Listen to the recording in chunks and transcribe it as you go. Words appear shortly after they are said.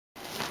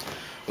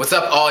What's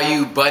up, all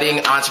you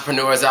budding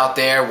entrepreneurs out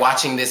there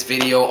watching this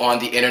video on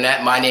the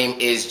internet? My name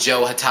is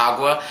Joe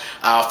Hatagwa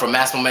from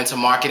Mass Momentum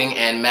Marketing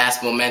and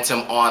Mass Momentum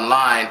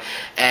Online,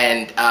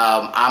 and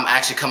I'm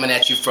actually coming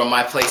at you from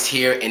my place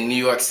here in New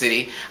York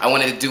City. I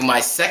wanted to do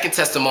my second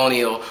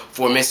testimonial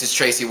for Mrs.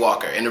 Tracey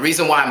Walker, and the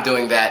reason why I'm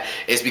doing that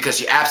is because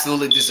she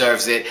absolutely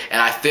deserves it,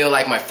 and I feel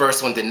like my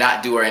first one did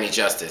not do her any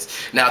justice.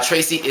 Now,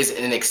 Tracey is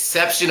an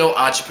exceptional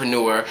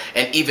entrepreneur,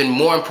 and even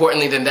more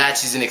importantly than that,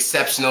 she's an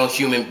exceptional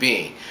human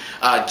being.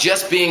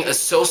 Just being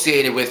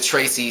associated with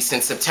Tracey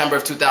since September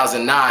of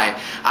 2009,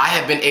 I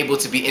have been able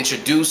to be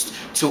introduced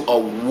to a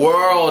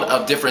world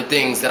of different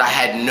things that I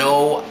had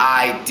no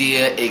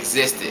idea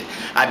existed.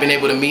 I've been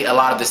able to meet a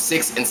lot of the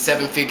 6- and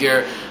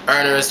 7-figure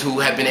earners who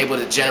have been able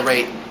to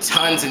generate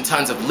tons and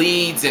tons of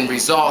leads and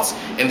results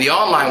in the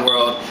online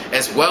world,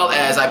 as well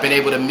as I've been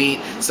able to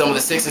meet some of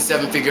the 6-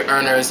 and 7-figure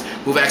earners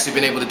who've actually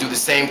been able to do the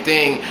same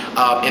thing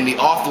in the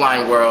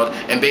offline world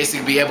and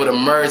basically be able to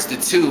merge the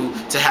two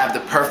to have the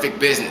perfect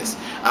business.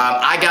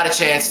 I got a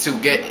chance to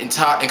get in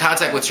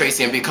contact with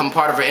Tracey and become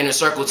part of her inner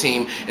circle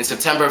team in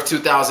September of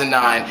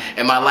 2009,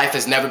 and my life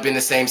has never been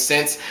the same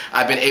since.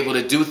 I've been able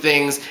to do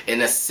things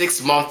in a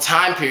 6-month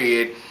time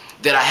period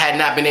that I had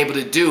not been able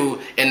to do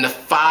in the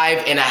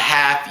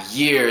 5.5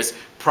 years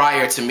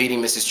prior to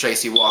meeting Mrs.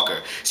 Tracey Walker.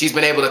 She's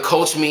been able to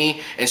coach me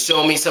and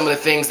show me some of the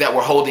things that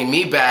were holding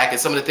me back and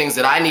some of the things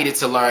that I needed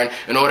to learn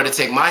in order to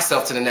take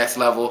myself to the next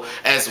level,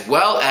 as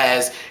well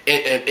as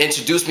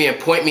introduce me and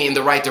point me in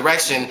the right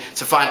direction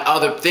to find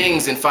other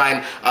things and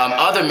find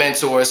other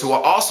mentors who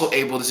are also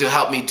able to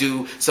help me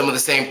do some of the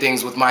same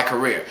things with my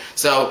career.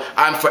 So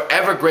I'm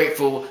forever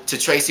grateful to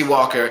Tracey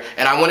Walker,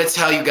 and I want to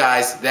tell you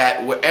guys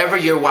that wherever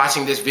you're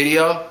watching this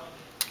video,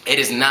 it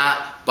is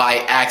not by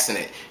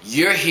accident.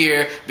 You're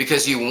here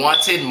because you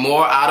wanted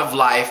more out of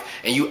life,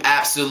 and you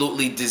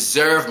absolutely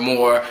deserve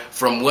more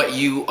from what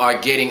you are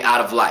getting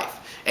out of life.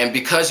 And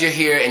because you're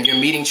here and you're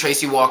meeting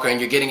Tracey Walker and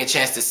you're getting a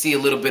chance to see a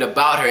little bit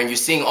about her and you're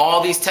seeing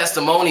all these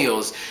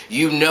testimonials,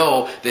 you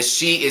know that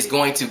she is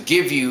going to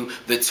give you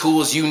the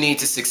tools you need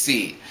to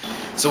succeed.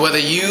 So whether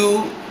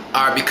you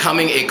are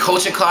becoming a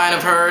coaching client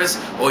of hers,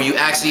 or you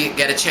actually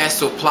get a chance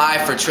to apply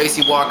for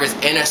Tracey Walker's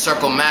Inner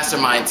Circle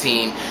Mastermind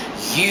team,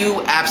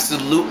 you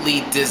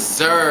absolutely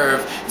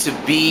deserve to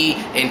be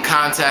in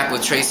contact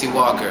with Tracey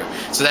Walker.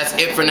 So that's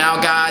it for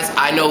now, guys.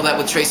 I know that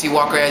with Tracey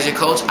Walker as your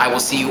coach, I will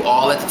see you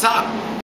all at the top.